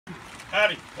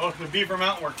Howdy, welcome to Beaver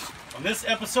Mountain Works. On this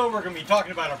episode, we're going to be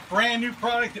talking about a brand new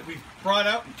product that we've brought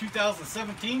out in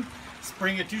 2017,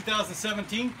 spring of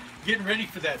 2017, getting ready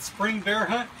for that spring bear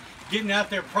hunt, getting out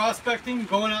there prospecting,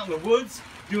 going out in the woods,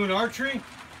 doing archery.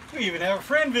 We even have a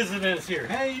friend visiting us here.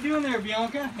 How you doing there,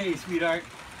 Bianca? Hey, sweetheart.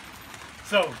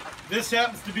 So, this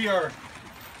happens to be our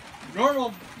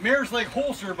normal Mare's Leg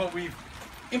holster, but we've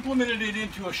implemented it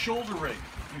into a shoulder rig.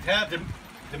 We've had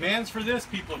demands for this.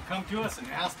 People have come to us and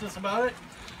asked us about it.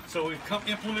 So we've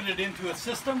implemented it into a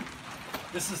system.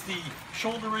 This is the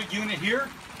shoulder rig unit here.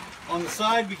 On the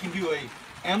side we can do a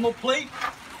ammo plate,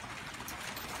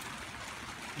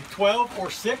 12 or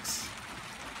 6.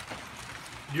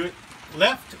 Do it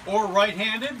left or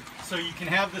right-handed, so you can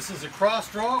have this as a cross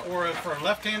draw or for a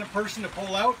left-handed person to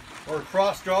pull out, or a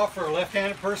cross draw for a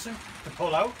left-handed person to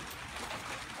pull out.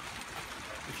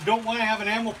 If you don't want to have an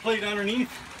ammo plate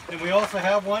underneath, then we also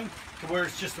have one to where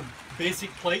it's just a basic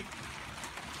plate.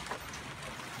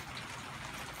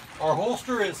 Our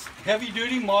holster is heavy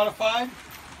duty modified,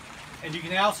 and you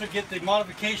can also get the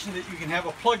modification that you can have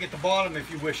a plug at the bottom if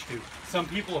you wish to. Some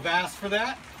people have asked for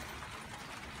that.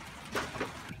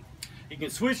 You can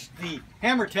switch the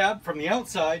hammer tab from the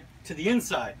outside to the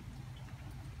inside.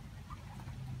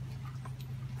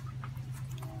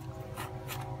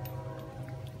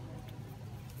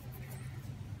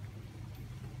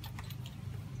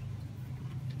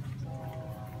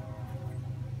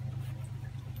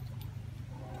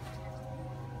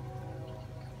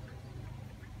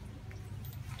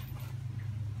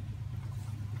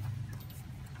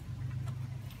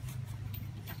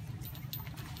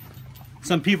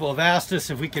 Some people have asked us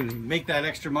if we can make that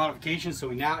extra modification, so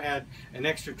we now add an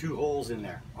extra 2 holes in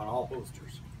there on all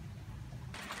holsters.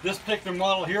 This particular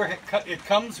model here, it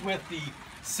comes with the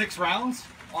 6 rounds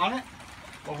on it,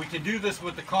 but we can do this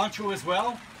with the concho as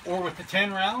well, or with the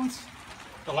 10 rounds.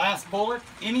 The last bullet,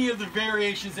 any of the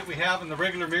variations that we have in the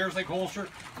regular Mare's Leg holster,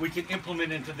 we can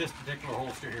implement into this particular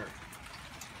holster here.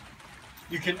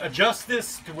 You can adjust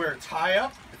this to where it's high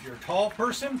up. If you're a tall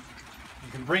person,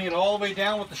 you can bring it all the way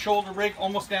down with the shoulder rig,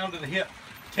 almost down to the hip.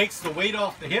 Takes the weight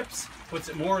off the hips, puts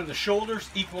it more in the shoulders,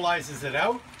 equalizes it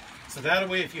out. So that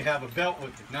way, if you have a belt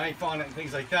with the knife on it and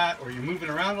things like that, or you're moving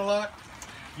around a lot,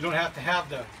 you don't have to have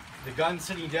the gun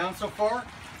sitting down so far.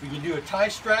 We can do a tie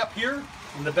strap here.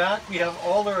 In the back, we have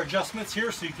all our adjustments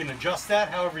here, so you can adjust that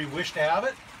however you wish to have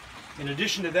it. In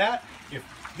addition to that, if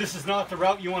this is not the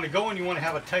route you want to go and you want to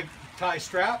have a tie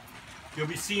strap, you'll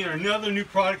be seeing another new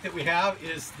product that we have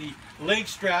is the leg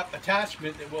strap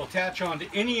attachment that will attach on to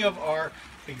any of our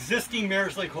existing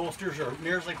Mare's Leg holsters or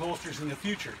Mare's Leg holsters in the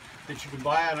future that you can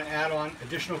buy and add on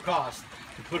additional cost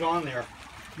to put on there.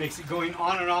 Makes it going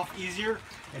on and off easier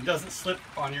and doesn't slip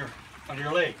on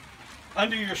your leg.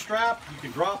 Under your strap, you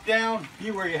can drop down, be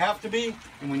where you have to be,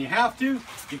 and when you have to,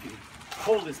 you can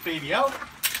pull this baby out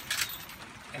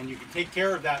and you can take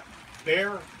care of that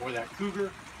bear or that cougar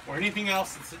or anything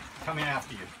else that's coming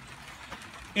after you.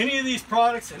 Any of these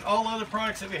products and all other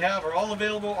products that we have are all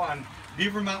available on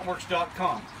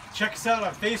beavermountainworks.com. Check us out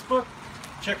on Facebook,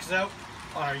 check us out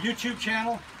on our YouTube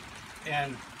channel,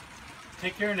 and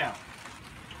take care now.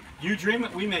 You dream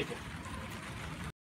it, we make it.